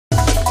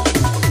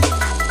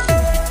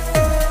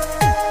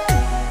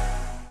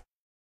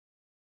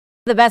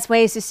The best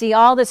ways to see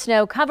all the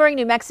snow covering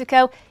New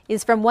Mexico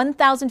is from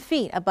 1,000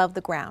 feet above the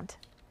ground.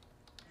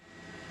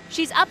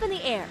 She's up in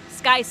the air,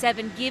 Sky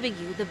 7 giving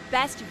you the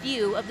best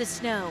view of the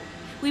snow.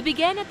 We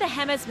begin at the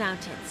Jemez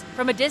Mountains.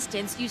 From a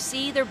distance, you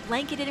see they're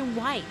blanketed in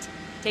white.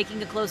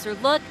 Taking a closer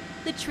look,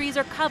 the trees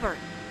are covered.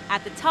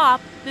 At the top,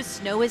 the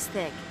snow is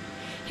thick.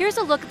 Here's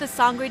a look at the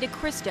Sangre de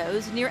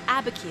Cristos near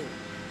Abiquiu.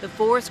 The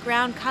forest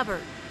ground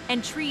covered,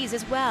 and trees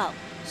as well.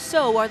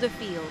 So are the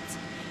fields.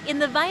 In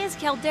the Valles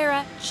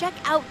Caldera, check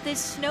out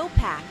this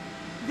snowpack.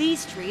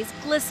 These trees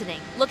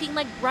glistening, looking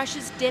like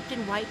brushes dipped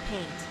in white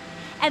paint.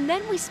 And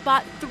then we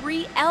spot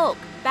 3 elk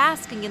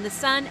basking in the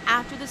sun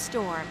after the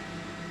storm.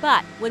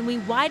 But when we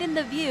widen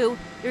the view,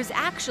 there's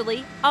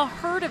actually a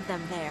herd of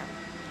them there.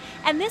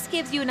 And this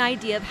gives you an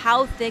idea of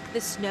how thick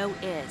the snow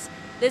is.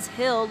 This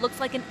hill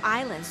looks like an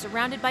island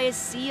surrounded by a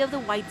sea of the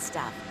white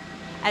stuff.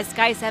 As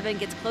Sky 7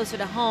 gets closer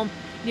to home,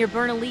 near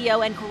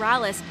Bernalillo and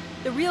Corrales,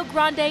 the Rio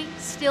Grande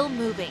still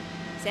moving.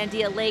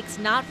 Sandia Lake's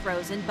not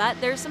frozen, but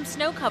there's some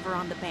snow cover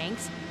on the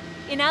banks.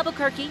 In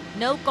Albuquerque,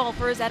 no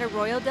golfers at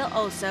Arroyo del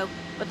Oso,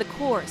 but the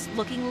course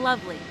looking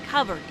lovely,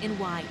 covered in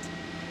white.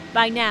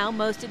 By now,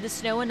 most of the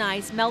snow and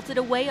ice melted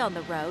away on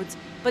the roads,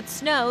 but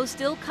snow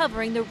still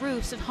covering the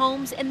roofs of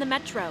homes in the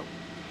metro.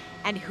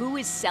 And who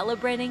is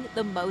celebrating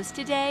the most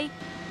today?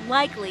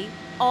 Likely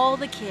all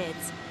the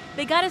kids.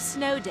 They got a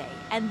snow day,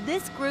 and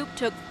this group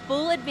took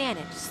full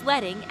advantage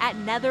sledding at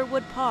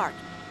Netherwood Park,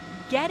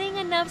 getting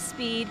enough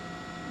speed,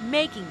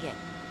 making it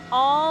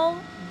all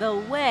the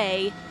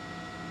way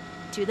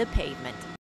to the pavement.